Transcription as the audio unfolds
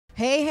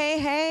Hey, hey,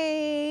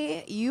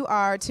 hey. You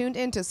are tuned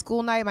into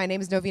School Night. My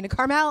name is Novena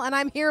Carmel, and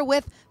I'm here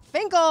with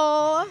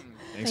FINKEL.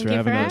 Thanks for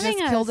having us. Just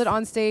killed it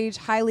on stage,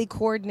 highly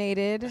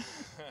coordinated.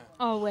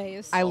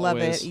 Always. I love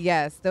it.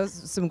 Yes, those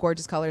some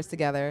gorgeous colors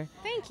together.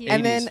 Thank you.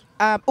 And then,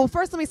 well,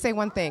 first let me say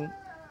one thing.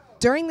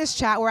 During this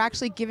chat, we're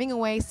actually giving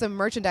away some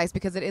merchandise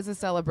because it is a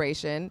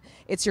celebration.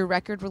 It's your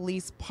record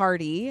release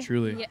party.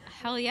 Truly. Yeah,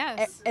 hell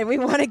yes. And we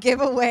want to give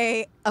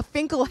away a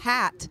FINKEL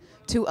hat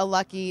to a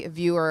lucky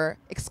viewer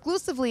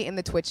exclusively in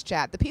the Twitch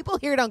chat. The people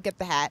here don't get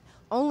the hat.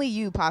 Only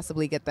you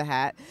possibly get the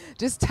hat.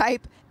 Just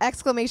type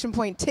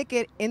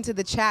 !ticket into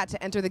the chat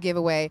to enter the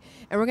giveaway.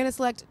 And we're going to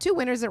select 2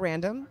 winners at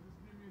random.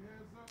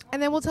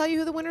 And then we'll tell you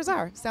who the winners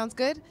are. Sounds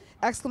good?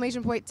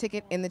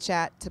 !ticket in the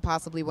chat to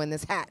possibly win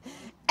this hat.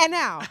 And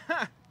now,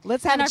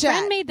 let's have and a our chat.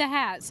 friend made the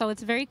hat, so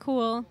it's very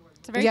cool.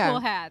 It's a very cool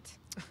hat.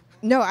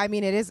 No, I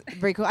mean, it is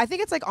very cool. I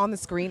think it's like on the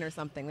screen or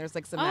something. There's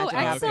like some magic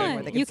happening where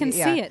excellent. they can You can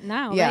see see it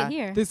now, right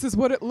here. This is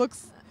what it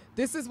looks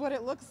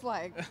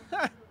like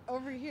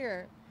over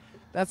here.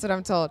 That's what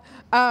I'm told.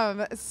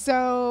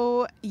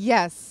 So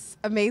yes,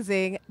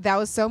 amazing. That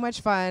was so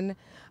much fun.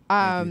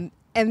 And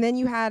then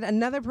you had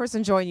another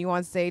person join you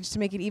on stage to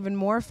make it even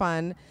more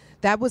fun.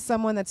 That was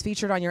someone that's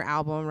featured on your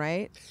album,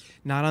 right?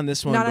 Not on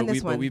this one, Not on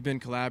this one. But we've been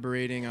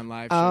collaborating on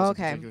live shows. Oh, in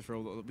okay.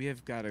 particular we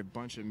have got a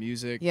bunch of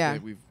music Yeah.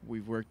 that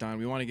we've worked on.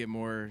 We want to get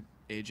more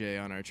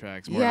AJ on our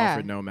tracks, more Yeah.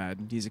 Alfred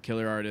Nomad. He's a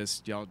killer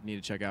artist. Y'all need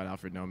to check out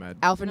Alfred Nomad.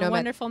 Alfred A Nomad.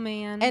 wonderful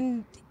man.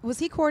 And was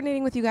he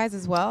coordinating with you guys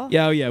as well?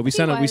 Yeah, we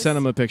sent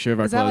him a picture of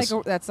our Is that clothes.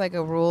 like that's like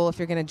a rule if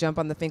you're going to jump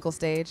on the FINKEL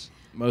stage?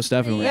 Most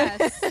definitely.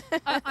 Yes.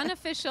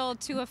 Unofficial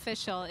to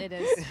official, it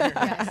is.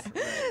 Yes.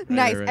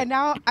 Nice. right. And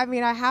now, I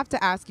mean, I have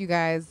to ask you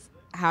guys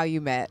how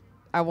you met.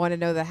 I want to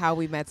know the how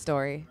we met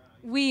story.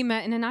 We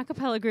met in an a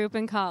cappella group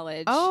in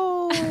college.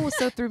 Oh,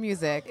 so through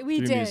music. We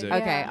Through did. music. Yeah.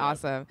 Okay,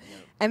 awesome.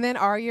 And then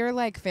are your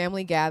like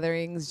family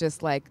gatherings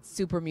just like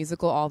super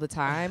musical all the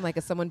time? Like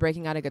is someone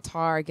breaking out a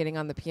guitar, getting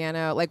on the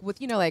piano, like with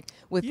like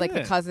the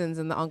Yeah. cousins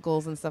and the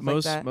uncles and stuff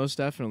like that? Most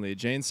definitely.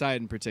 Jane's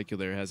side in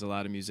particular has a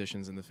lot of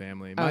musicians in the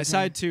family. My Okay.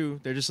 side too.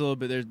 They're just a little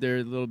bit. They're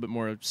a little bit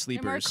more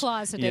sleepers. They're more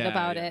closeted Yeah,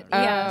 about yeah. it.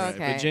 Oh, Yes.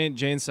 okay. But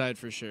Jane's side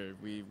for sure.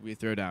 We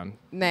throw down.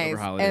 Nice.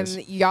 Over holidays.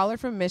 And y'all are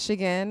from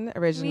Michigan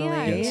originally. We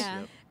are, Yes. yeah.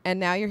 Yep. And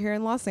now you're here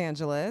in Los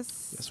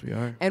Angeles. Yes, we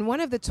are. And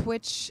one of the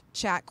Twitch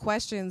chat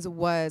questions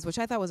was, which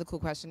I thought was a cool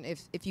question,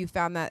 if you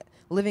found that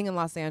living in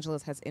Los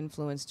Angeles has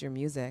influenced your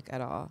music at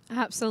all.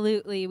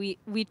 Absolutely.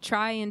 We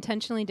try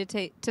intentionally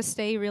to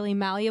stay really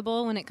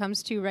malleable when it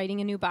comes to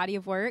writing a new body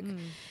of work.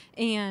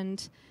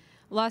 And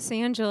Los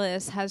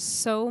Angeles has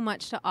so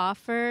much to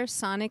offer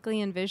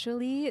sonically and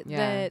visually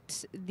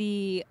that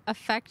the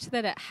effect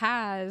that it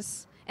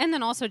has, and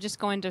then also just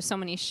going to so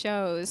many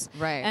shows.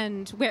 Right.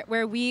 And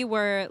where we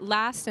were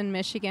last in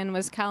Michigan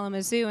was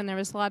Kalamazoo, and there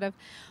was a lot of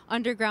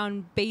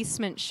underground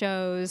basement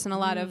shows and a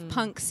lot of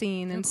punk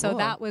scene. And so cool.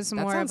 that was That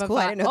more sounds of a cool.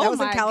 I didn't know oh that was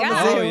in my Kalamazoo.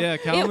 God. Oh yeah,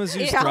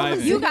 Kalamazoo's thriving.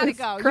 Kalamazoo. You gotta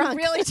go. Crunk. You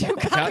really do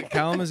gotta go.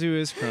 Kalamazoo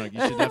is crunk. You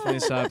should definitely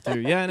stop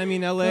through. Yeah, and I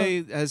mean,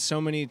 LA has so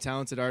many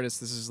talented artists.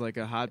 This is like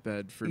a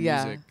hotbed for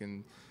music,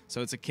 and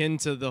so it's akin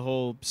to the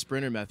whole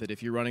sprinter method.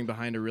 If you're running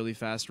behind a really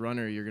fast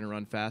runner, you're gonna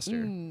run faster.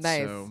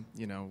 Nice. So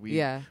you know, we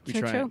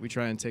True.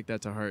 try and take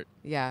that to heart.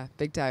 Yeah,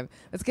 big time.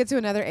 Let's get to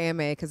another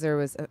AMA because there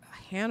was a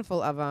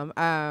handful of them.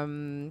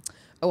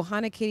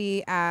 Ohana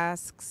Kitty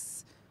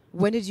asks,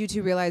 when did you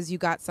two realize you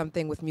got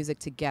something with music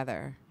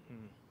together?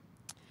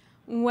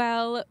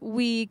 Well,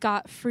 we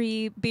got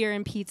free beer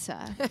and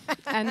pizza,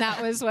 and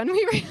that was when we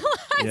realized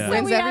Yeah. that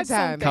Wins we every had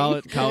time.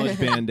 something. College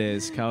band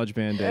days,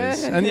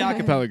 and the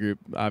acapella group,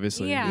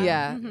 obviously. Yeah.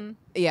 Yeah. Mhm.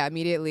 Yeah,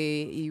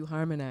 immediately you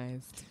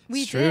harmonized.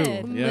 We It's true.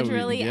 did, Yeah,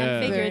 literally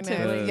and Very nice.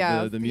 figuratively.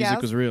 Yeah. The music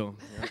Yes. was real.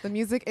 The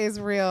music is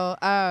real.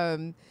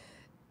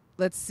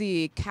 Let's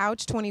see.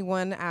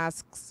 Couch21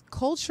 asks,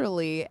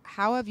 culturally,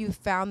 how have you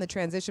found the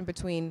transition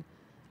between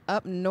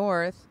up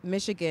north,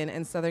 Michigan,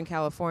 and Southern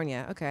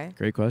California? Okay.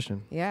 Great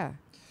question. Yeah.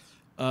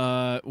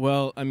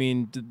 Well, I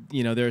mean,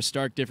 there are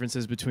stark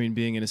differences between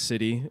being in a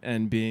city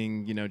and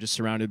being, just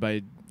surrounded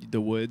by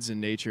the woods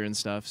and nature and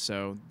stuff.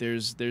 So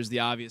there's the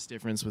obvious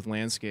difference with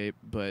landscape,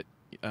 but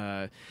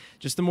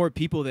just the more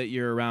people that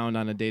you're around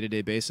on a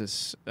day-to-day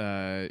basis,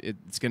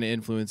 it's going to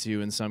influence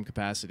you in some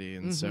capacity.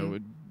 And so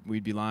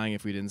we'd be lying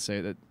if we didn't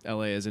say that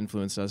LA has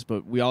influenced us.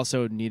 But we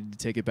also needed to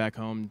take it back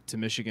home to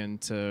Michigan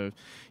to,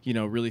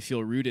 really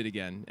feel rooted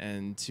again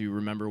and to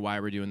remember why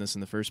we're doing this in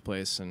the first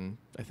place. And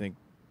I think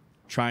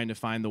trying to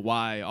find the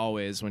why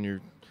always when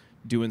you're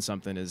doing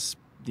something is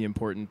the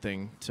important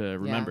thing to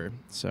remember.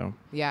 So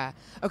Yeah.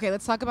 Okay,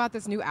 let's talk about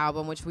this new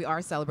album, which we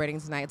are celebrating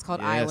tonight. It's called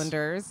Yes.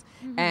 Islanders.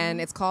 And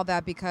it's called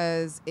that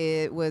because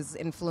it was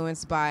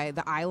influenced by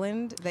the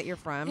island that you're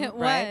from. It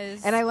right?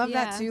 was, And I love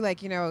that yeah. too.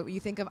 Like, you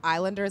think of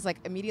Islanders, like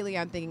immediately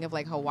I'm thinking of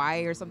like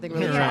Hawaii or something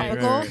really Right,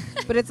 tropical.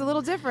 right. But it's a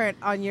little different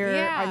on your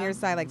Yeah.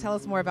 side. Like, tell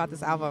us more about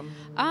this album.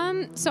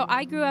 So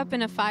I grew up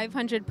in a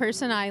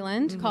 500-person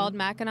island called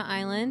Mackinac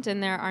Island,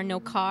 and there are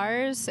no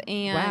cars.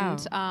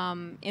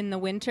 And in the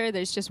winter,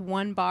 there's just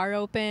one bar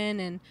open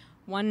and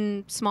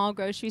one small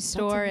grocery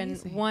store and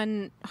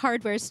one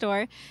hardware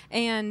store,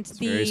 and It's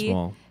very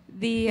small.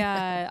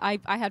 I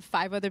had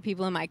 5 other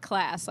people in my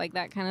class, like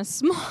that kind of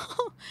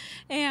small,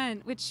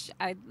 and which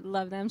I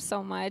love them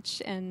so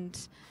much, and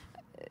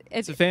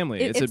it's a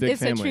family. It's a big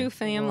family. It's a true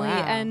family.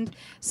 Wow. And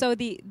so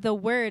the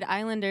word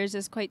Islanders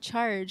is quite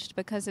charged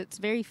because it's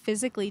very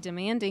physically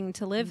demanding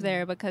to live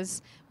there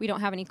because we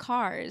don't have any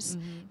cars.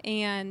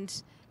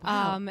 And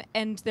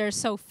and there's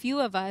so few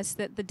of us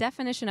that the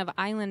definition of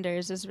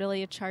Islanders is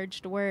really a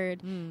charged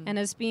word. And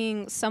as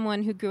being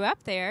someone who grew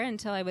up there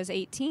until I was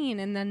 18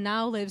 and then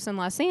now lives in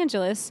Los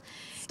Angeles,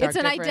 it's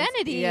an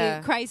identity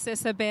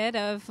crisis a bit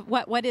of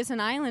what is an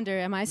Islander?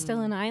 Am I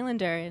still an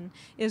Islander? And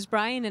is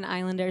Brian an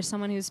Islander?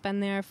 Someone who's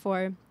been there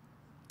for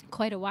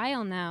quite a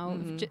while now,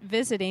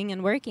 visiting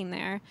and working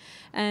there.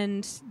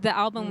 And the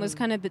album was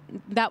kind of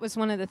that was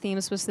one of the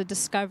themes, was the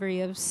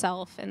discovery of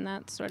self in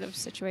that sort of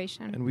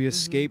situation. And we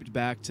escaped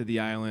back to the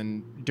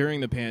island during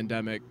the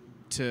pandemic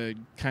to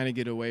kind of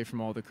get away from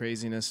all the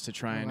craziness, to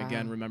try and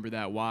again remember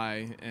that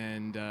why.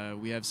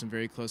 And we have some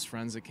very close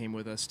friends that came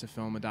with us to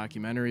film a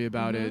documentary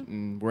about it.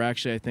 And we're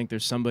actually, I think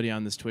there's somebody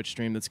on this Twitch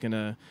stream that's going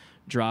to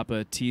drop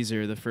a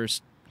teaser, the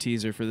first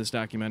teaser for this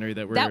documentary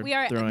that we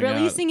are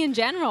releasing out. In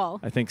general.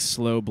 I think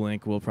Slow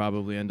Blink will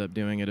probably end up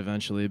doing it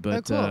eventually,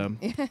 but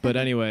but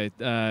anyway,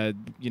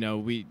 you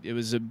know, it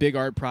was a big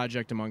art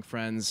project among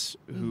friends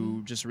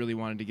who just really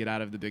wanted to get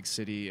out of the big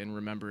city and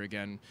remember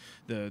again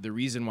the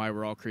reason why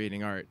we're all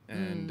creating art,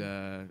 and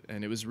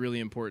it was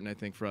really important, I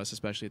think, for us,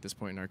 especially at this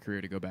point in our career,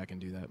 to go back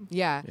and do that.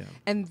 Yeah.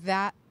 And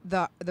that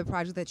the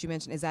project that you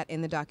mentioned, is that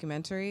in the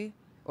documentary?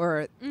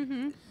 Or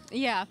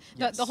yeah,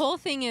 the whole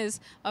thing is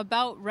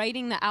about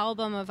writing the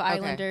album of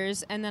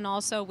Islanders, and then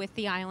also with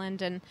the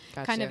island and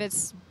kind of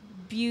its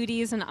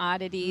beauties and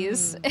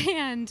oddities,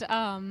 and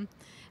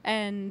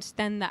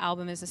then the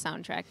album is a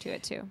soundtrack to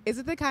it too. Is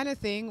it the kind of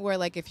thing where,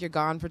 like, if you're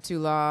gone for too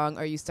long,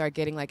 or you start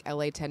getting like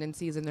LA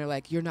tendencies, and they're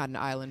like, you're not an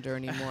Islander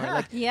anymore?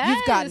 Like,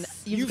 you've gotten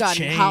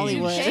changed.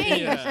 Hollywood.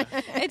 Yeah.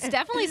 It's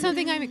definitely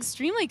something I'm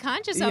extremely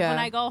conscious of when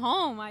I go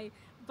home.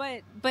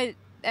 But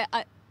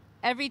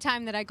every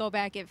time that I go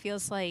back, it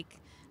feels like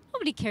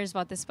nobody cares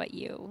about this but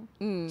you.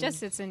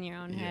 Just it's in your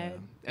own head.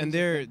 And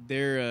they're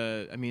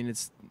I mean,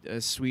 it's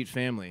a sweet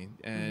family,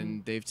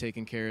 and they've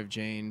taken care of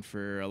Jane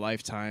for a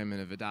lifetime and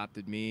have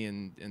adopted me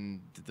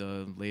in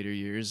the later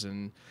years,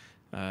 and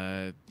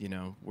you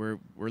know, we're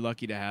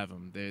lucky to have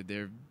them.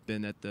 They've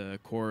been at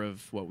the core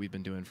of what we've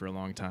been doing for a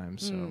long time,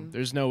 so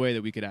there's no way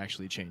that we could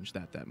actually change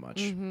that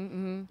much.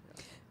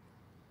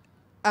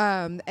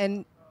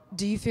 And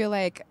do you feel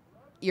like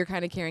you're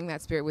kind of carrying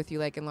that spirit with you,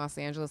 like in Los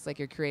Angeles, like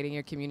you're creating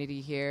your community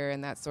here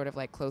in that sort of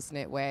like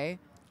close-knit way?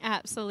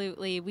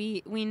 Absolutely.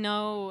 We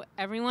know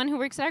everyone who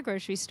works at our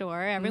grocery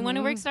store, everyone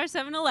who works at our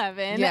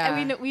 7-Eleven. Yeah.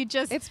 I mean, we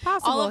just, it's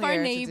possible all of our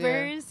here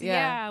neighbors. To do.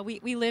 Yeah.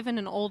 We live in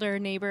an older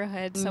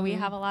neighborhood, so we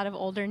have a lot of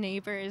older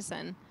neighbors,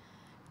 and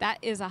that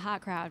is a hot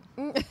crowd.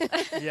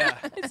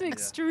 It's an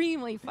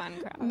extremely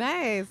fun crowd.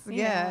 Nice.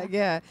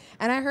 Yeah.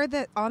 And I heard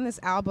that on this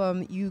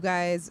album, you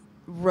guys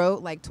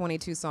wrote like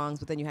 22 songs,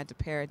 but then you had to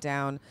pare it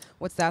down.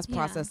 What's that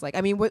process like?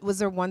 I mean, was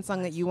there one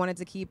song that you wanted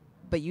to keep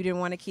but you didn't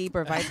want to keep,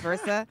 or vice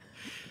versa?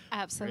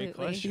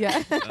 Absolutely.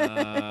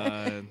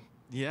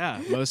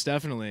 Yeah, most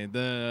definitely.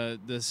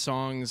 The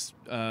songs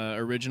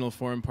original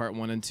form, part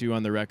 1 and 2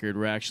 on the record,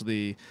 were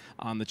actually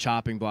on the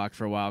chopping block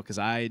for a while because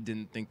I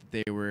didn't think that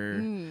they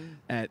were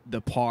at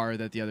the par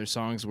that the other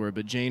songs were.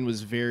 But Jane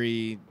was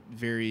very,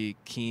 very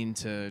keen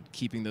to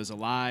keeping those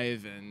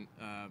alive, and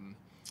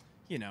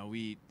you know,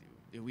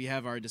 we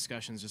have our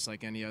discussions just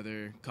like any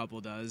other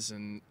couple does,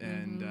 and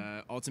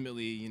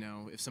ultimately, you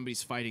know, if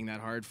somebody's fighting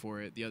that hard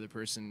for it, the other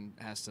person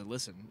has to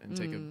listen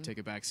and take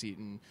a back seat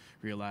and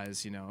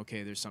realize, you know,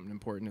 okay, there's something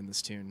important in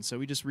this tune. So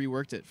we just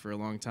reworked it for a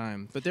long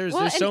time. But there's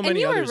so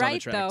many others on the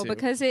track too.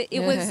 Because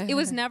it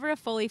was never a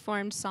fully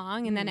formed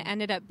song, and then it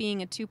ended up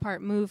being a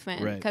 2-part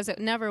movement because it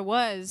never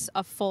was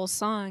a full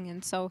song,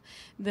 and so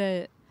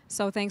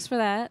So thanks for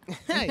that.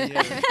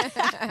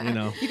 You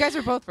know, you guys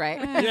are both right.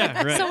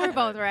 Yeah, right. So we're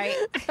both right.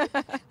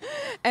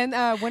 And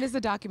when does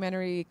the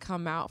documentary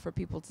come out for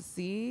people to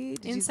see?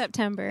 In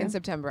September. In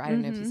September. I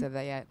don't know if you said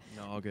that yet.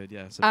 No, all good.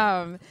 Yeah.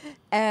 September.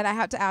 And I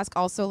have to ask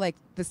also, like,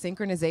 the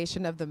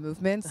synchronization of the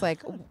movements.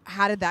 Like,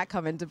 how did that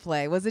come into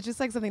play? Was it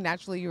just like something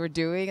naturally you were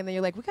doing, and then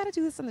you're like, we got to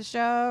do this on the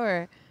show,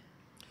 or?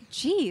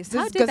 Jeez,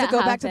 how did that go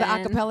back to the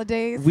acapella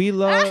days? We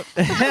love.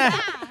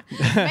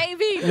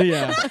 Maybe.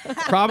 Yeah,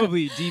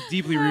 probably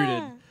deeply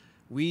rooted.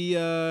 We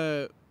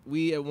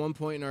at one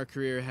point in our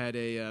career had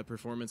a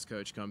performance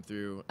coach come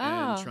through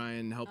and try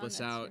and help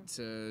us out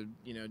to,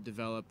 you know,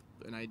 develop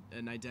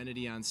an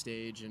identity on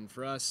stage. And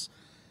for us,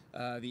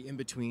 the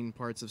in-between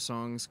parts of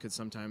songs could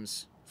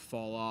sometimes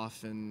fall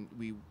off, and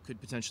we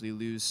could potentially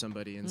lose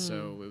somebody. And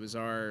so it was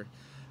our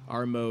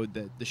mode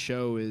that the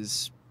show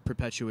is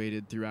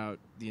perpetuated throughout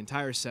the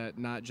entire set,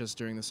 not just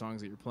during the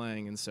songs that you're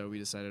playing. And so we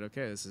decided,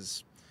 okay, this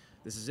is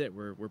this is it.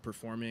 We're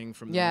performing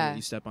from the Yeah. moment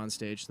you step on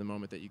stage to the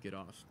moment that you get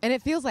off. And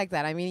it feels like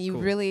that. I mean, you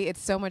Cool. really,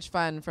 it's so much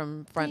fun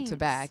from front to Thanks.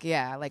 back.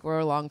 Yeah, like we're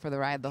along for the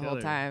ride the whole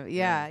Killer. time.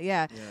 Yeah.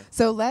 Yeah. Yeah.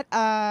 So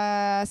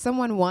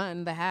someone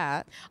won the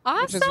hat.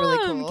 Awesome! Which is really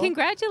cool.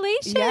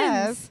 Congratulations!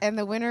 Yes, and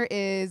the winner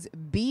is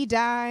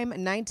B-Dime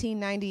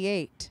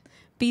 1998.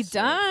 Be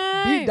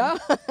done. B-Dime.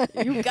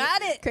 You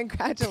got it.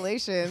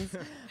 Congratulations.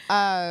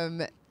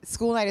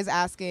 School Night is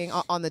asking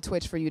on the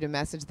Twitch for you to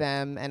message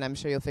them, and I'm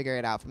sure you'll figure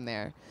it out from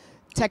there.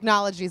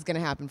 Technology is going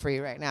to happen for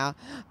you right now.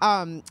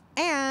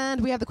 And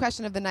we have the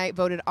question of the night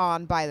voted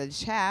on by the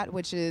chat,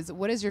 which is,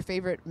 what is your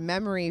favorite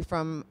memory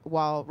from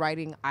while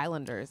writing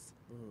Islanders?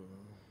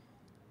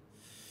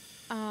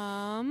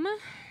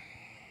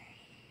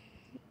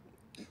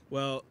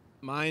 Well,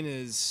 mine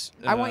is.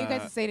 I want you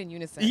guys to say it in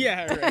unison.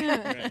 Yeah,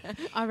 right.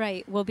 All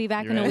right, we'll be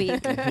back You in a ready?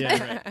 week.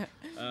 Yeah,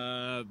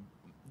 right.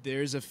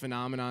 There's a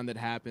phenomenon that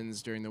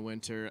happens during the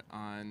winter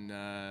on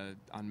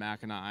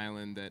Mackinac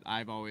Island that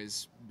I've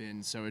always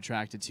been so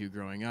attracted to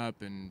growing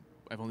up, and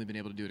I've only been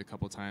able to do it a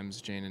couple times.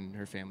 Jane and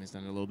her family's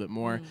done it a little bit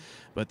more,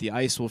 but the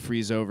ice will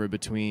freeze over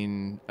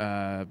between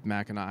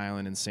Mackinac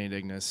Island and St.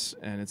 Ignace,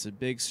 and it's a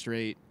big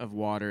strait of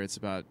water. It's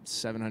about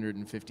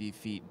 750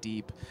 feet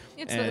deep.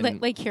 It's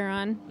and Lake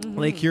Huron.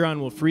 Lake Huron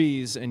will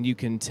freeze, and you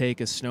can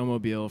take a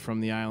snowmobile from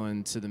the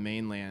island to the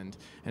mainland,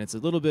 and it's a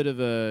little bit of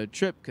a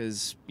trip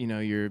because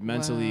you're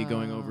mentally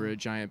going over a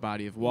giant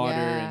body of water,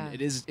 and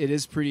it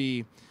is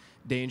pretty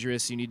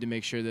dangerous. You need to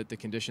make sure that the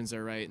conditions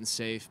are right and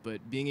safe,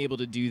 but being able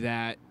to do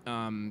that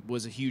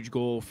was a huge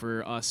goal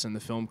for us and the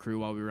film crew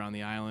while we were on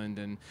the island,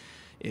 and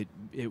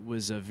it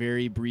was a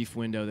very brief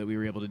window that we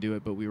were able to do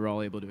it, but we were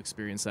all able to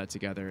experience that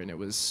together, and it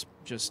was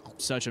just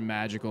such a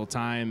magical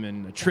time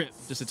and a trip,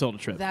 just a total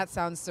trip. That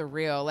sounds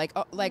surreal.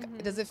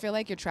 Does it feel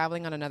like you're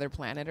traveling on another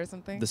planet or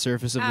something? The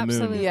surface of the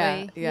Absolutely. moon.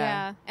 Yeah.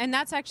 Yeah. And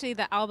that's actually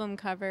the album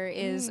cover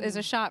is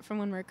a shot from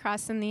when we're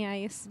crossing the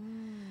ice.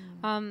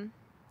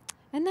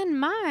 And then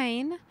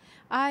mine,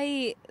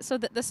 the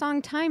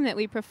song Time that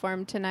we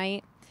performed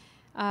tonight,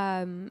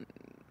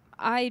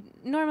 I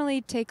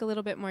normally take a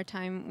little bit more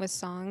time with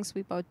songs,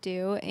 we both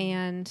do,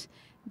 and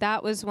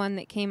that was one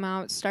that came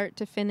out start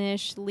to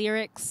finish,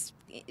 lyrics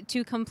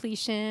to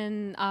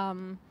completion,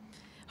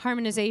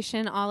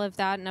 harmonization, all of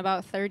that in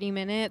about 30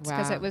 minutes,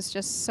 because Wow. it was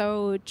just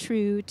so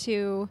true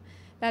to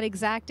that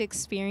exact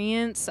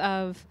experience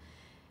of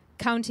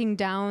counting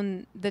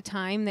down the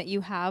time that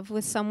you have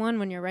with someone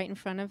when you're right in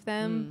front of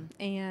them,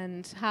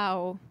 and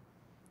how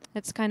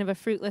it's kind of a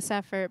fruitless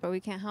effort, but we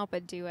can't help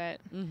but do it.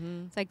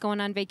 It's like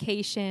going on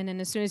vacation, and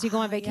as soon as you go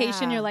on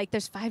vacation, you're like,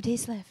 there's 5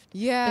 days left.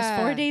 Yeah.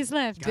 There's 4 days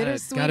left.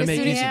 Bittersweet Gotta as make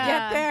soon as use you of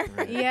get there.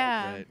 Right,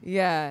 Yeah. right.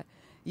 Yeah.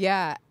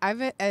 Yeah,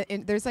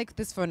 there's like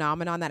this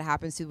phenomenon that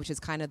happens too, which is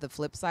kind of the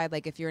flip side.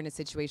 Like if you're in a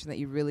situation that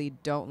you really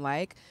don't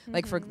like,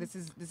 like this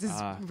is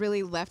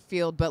really left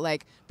field, but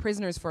like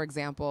prisoners, for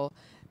example,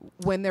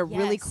 when they're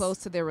really Yes. close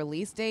to their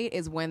release date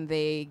is when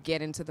they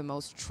get into the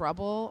most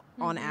trouble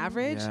on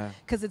average, Yeah.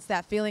 because it's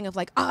that feeling of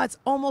like, it's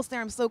almost there,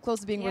 I'm so close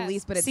to being Yes.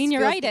 released, but it's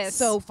Senioritis.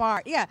 so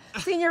far. Yeah,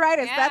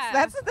 senioritis.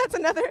 Yeah.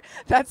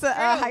 That's a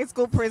high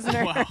school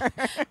prisoner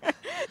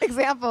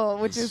example,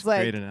 which is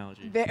like Great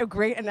analogy. a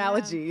great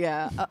analogy.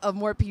 Yeah, a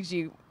more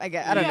PG. I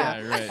guess I don't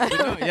know. Right.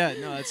 But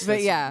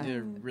that's yeah.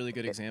 a really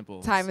good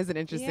example. Time is an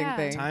interesting Yeah.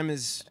 thing. Time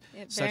is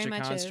It such very a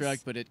much construct,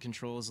 is. but it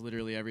controls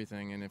literally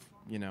everything. And if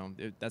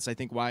that's I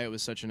think why it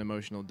was such an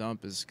emotional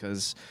dump is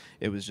because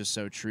it was just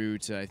so true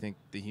to I think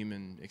the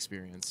human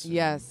experience. And,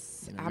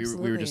 Yes, we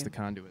absolutely. were just the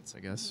conduits, I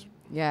guess.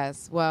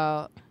 Yes.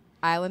 Well,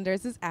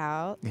 Islanders is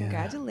out. Yeah.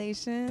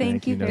 Congratulations.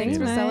 Thank you very Thanks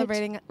for much.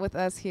 celebrating with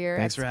us here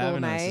Thanks at for school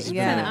having night. us. It's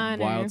Yeah. been been an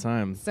a honor. wild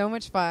time. So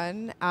much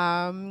fun.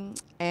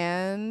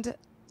 And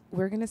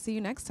we're gonna see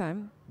you next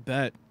time.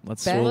 Bet.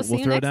 Bet. We'll We'll see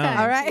you throw next down. time.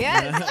 All right.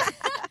 Yes.